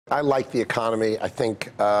I like the economy. I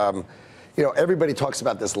think, everybody talks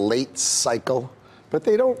about this late cycle, but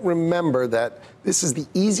they don't remember that this is the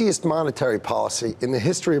easiest monetary policy in the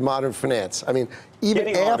history of modern finance. I mean, even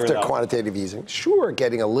after quantitative easing, sure,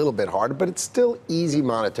 getting a little bit harder, but it's still easy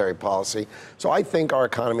monetary policy. So I think our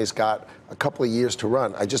economy's got a couple of years to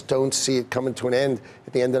run. I just don't see it coming to an end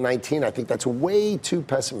at the end of 19. I think that's way too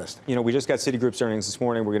pessimistic. We just got Citigroup's earnings this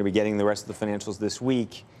morning. We're going to be getting the rest of the financials this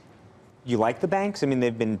week. You like the banks? I mean,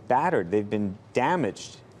 they've been battered. They've been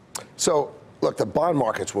damaged. So, look, the bond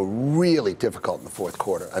markets were really difficult in the fourth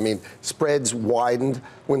quarter. I mean, spreads widened.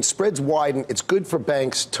 When spreads widen, it's good for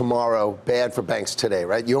banks tomorrow, bad for banks today,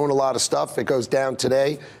 right? You own a lot of stuff, it goes down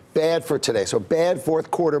today, bad for today. So bad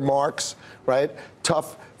fourth quarter marks, right?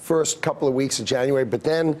 Tough first couple of weeks of January, but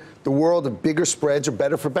then the world of bigger spreads are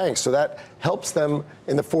better for banks. So that helps them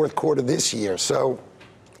in the fourth quarter this year. So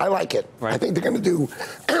I like it. Right. I think they're going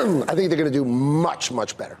to do much,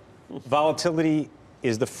 much better. Volatility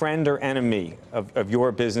is the friend or enemy of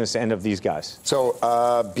your business and of these guys? So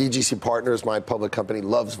BGC Partners, my public company,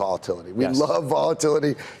 loves volatility. We love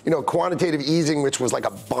volatility. Quantitative easing, which was like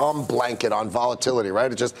a bomb blanket on volatility,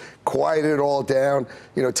 right? It just quieted it all down.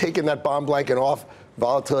 Taking that bomb blanket off,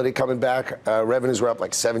 volatility coming back. Revenues were up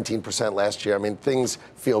like 17% last year. I mean, things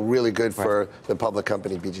feel really good for the public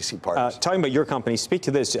company, BGC Partners. Talking about your company, speak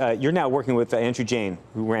to this. You're now working with Anshu Jain,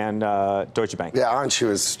 who ran Deutsche Bank. Yeah, Anshu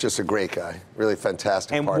is just a great guy. Really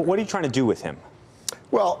fantastic partner. And what are you trying to do with him?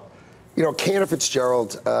 Well, Cantor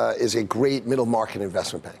Fitzgerald is a great middle market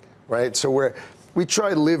investment bank, right? So we try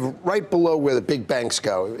to live right below where the big banks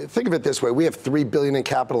go. Think of it this way. We have $3 billion in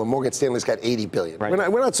capital, and Morgan Stanley's got $80 billion.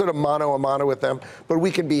 Right. We're not sort of mano a mano with them, but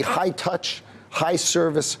we can be high touch, high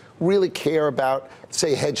service, really care about,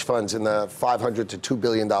 say, hedge funds in the $500 to $2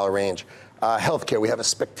 billion range. Healthcare, we have a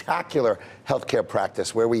spectacular healthcare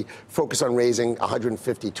practice where we focus on raising $150,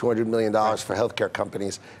 $200 million for healthcare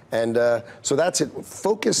companies. And so that's it,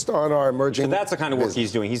 focused on our emerging. So that's the kind of work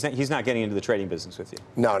he's doing. He's not getting into the trading business with you.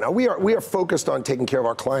 No, we are focused on taking care of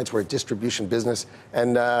our clients. We're a distribution business,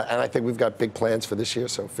 and I think we've got big plans for this year,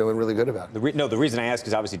 so feeling really good about it. The reason I ask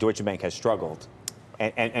is obviously Deutsche Bank has struggled.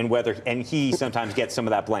 And he sometimes gets some of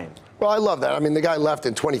that blame. Well, I love that. I mean, the guy left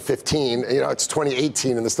in 2015. It's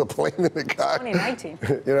 2018, and they're still blaming the guy. 2019.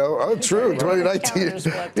 True,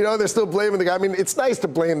 2019. They're still blaming the guy. I mean, it's nice to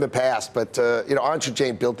blame the past, but Anshu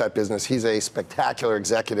Jain built that business. He's a spectacular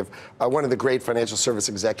executive, one of the great financial service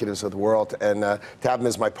executives of the world, and to have him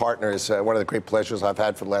as my partner is one of the great pleasures I've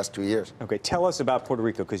had for the last 2 years. Okay, tell us about Puerto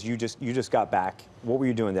Rico, because you just got back. What were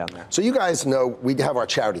you doing down there? So you guys know we have our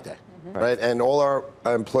charity day. Right, and all our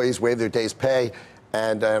employees waive their day's pay,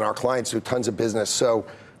 and our clients do tons of business. So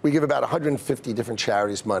we give about 150 different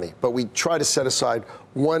charities money, but we try to set aside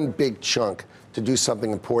one big chunk to do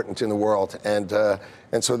something important in the world. And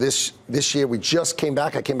so this year we just came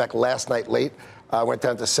back. I came back last night late. I went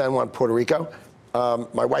down to San Juan, Puerto Rico.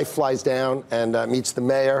 My wife flies down and meets the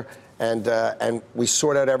mayor, and we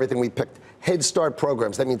sort out everything. We picked Head Start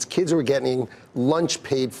programs. That means kids are getting lunch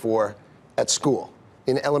paid for at school.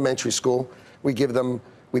 In elementary school, we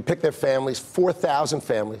pick their families, 4,000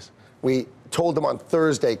 families. We told them on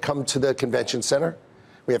Thursday, come to the convention center.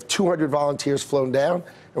 We have 200 volunteers flown down,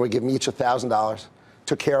 and we give them each $1,000.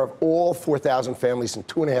 Took care of all 4,000 families in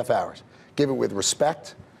 2.5 hours. Give it with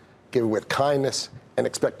respect, give it with kindness, and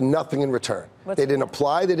expect nothing in return. They didn't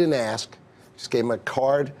apply, they didn't ask. Just gave them a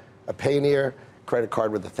card, a Payoneer credit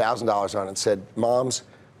card with $1,000 on it, and said, moms,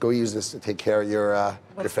 go use this to take care of your families.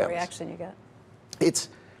 What's the reaction you get?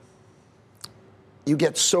 You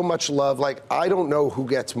get so much love. Like, I don't know who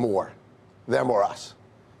gets more, them or us,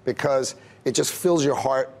 because it just fills your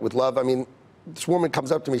heart with love. I mean, this woman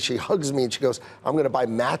comes up to me, she hugs me, and she goes, I'm going to buy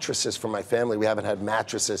mattresses for my family. We haven't had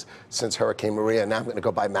mattresses since Hurricane Maria, and now I'm going to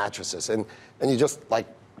go buy mattresses. And you just like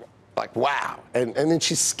wow. And then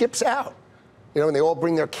she skips out, and they all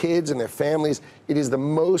bring their kids and their families. It is the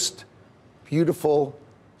most beautiful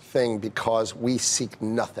thing because we seek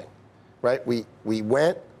nothing. Right? We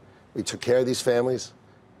went, we took care of these families,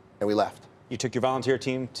 and we left. You took your volunteer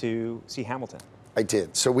team to see Hamilton. I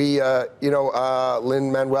did. So we,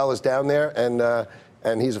 Lin-Manuel is down there,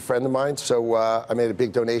 and he's a friend of mine. So I made a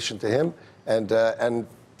big donation to him, and to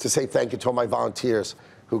say thank you to all my volunteers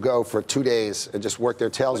who go for 2 days and just work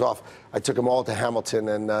their tails off. I took them all to Hamilton,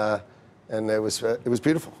 and it was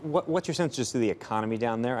beautiful. What's your sense just of the economy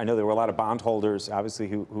down there? I know there were a lot of bondholders, obviously,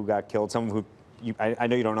 who got killed. Some who. I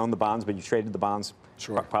know you don't own the bonds, but you traded the bonds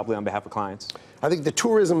probably on behalf of clients. I think the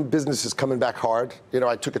tourism business is coming back hard.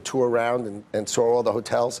 I took a tour around and saw all the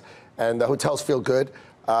hotels, and the hotels feel good.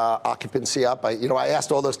 occupancy up. I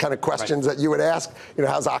asked all those kind of questions that you would ask.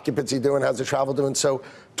 How's occupancy doing? How's the travel doing? So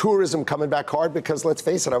tourism coming back hard because let's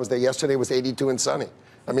face it, I was there yesterday. It was 82 and sunny.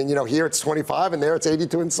 I mean, here it's 25 and there it's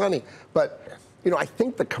 82 and sunny. But I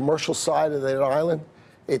think the commercial side of that island,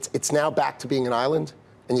 it's now back to being an island,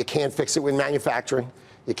 and you can't fix it with manufacturing.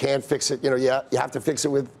 You can't fix it. You have to fix it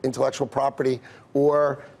with intellectual property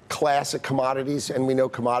or classic commodities, and we know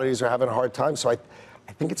commodities are having a hard time. So I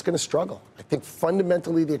think it's going to struggle. I think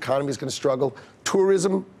fundamentally the economy is going to struggle.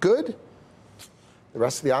 Tourism, good. The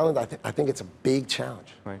rest of the island, I think it's a big challenge.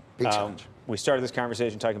 Right. Big challenge. We started this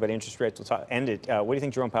conversation talking about interest rates. We'll end it. What do you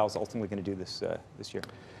think Jerome Powell is ultimately going to do this year?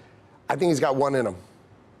 I think he's got one in him.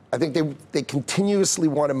 I think they continuously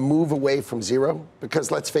want to move away from zero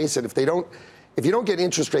because let's face it, if you don't get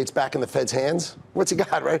interest rates back in the Fed's hands, what's he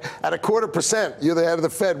got, right? At 0.25%, you're the head of the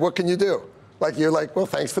Fed. What can you do? You're like, well,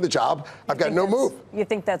 thanks for the job. I've got no move. You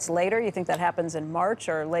think that's later? You think that happens in March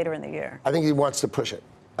or later in the year? I think he wants to push it.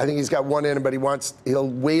 I think he's got one in him, but he'll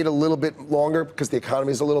wait a little bit longer because the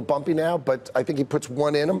economy is a little bumpy now. But I think he puts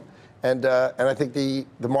one in him, and I think the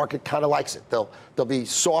market kind of likes it. They'll be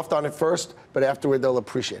soft on it first, but afterward they'll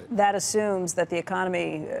appreciate it. That assumes that the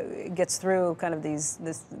economy gets through kind of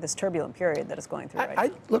this turbulent period that it's going through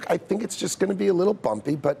right now. Look, I think it's just going to be a little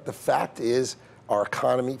bumpy, but the fact is our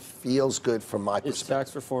economy feels good from my perspective. Is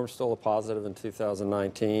tax reform still a positive in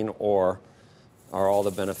 2019, or are all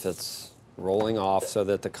the benefits rolling off so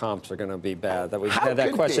that the comps are going to be bad? We've had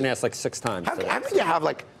that question asked like 6 times. How can you have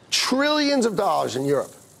trillions of dollars in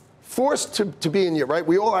Europe, forced to be in Europe, right?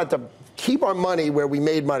 We all had to keep our money where we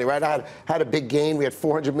made money, right? I had a big gain. We had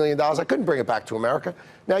 $400 million. I couldn't bring it back to America.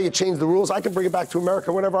 Now you change the rules. I can bring it back to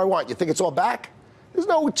America whenever I want. You think it's all back? There's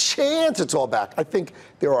no chance it's all back. I think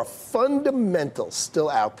there are fundamentals still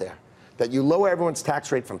out there that you lower everyone's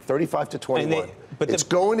tax rate from 35 to 21. It's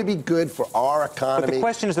going to be good for our economy. But the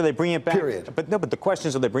question is, are they bringing it back? Period. But the question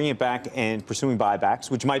is, are they bringing it back and pursuing buybacks,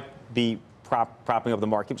 which might be propping up the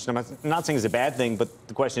market, which I'm not saying is a bad thing, but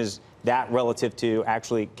the question is that relative to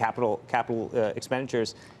actually capital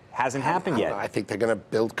expenditures hasn't happened yet. I think they're going to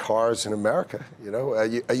build cars in America. Are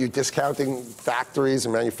you discounting factories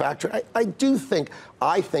and manufacturing?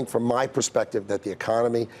 I think from my perspective that the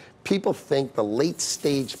economy, people think the late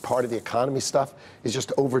stage part of the economy stuff is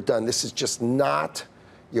just overdone. This is just not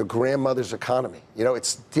your grandmother's economy.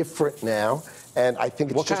 It's different now, and I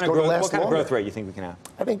think it's just going to last longer. What kind of growth rate do you think we can have?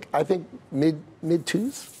 I think mid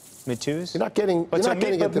twos. Mid-twos? You're not getting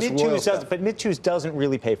at this royal stuff. But mid-twos doesn't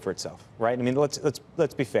really pay for itself, right? I mean, let's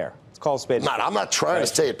be fair. Let's call a spade. I'm not trying to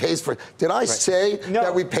say it pays for. Did I say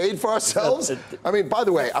that we paid for ourselves? I mean, by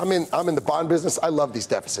the way, I'm in the bond business. I love these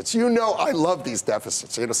deficits. I love these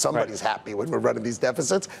deficits. Somebody's happy when we're running these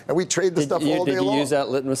deficits, and we trade the stuff all day long. Did you use that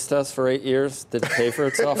litmus test for 8 years? Did it pay for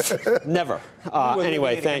itself? Never.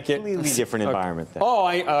 Anyway, thank you. Completely different environment then. Oh,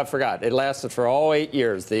 I forgot. It lasted for all 8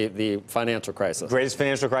 years. The financial crisis. Greatest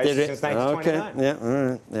financial crisis since 1929.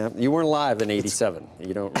 Okay. Yeah. You weren't alive in '87.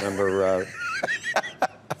 You don't remember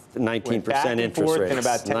 19% interest rates. In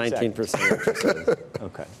about 10 19% interest rates.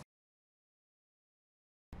 Okay.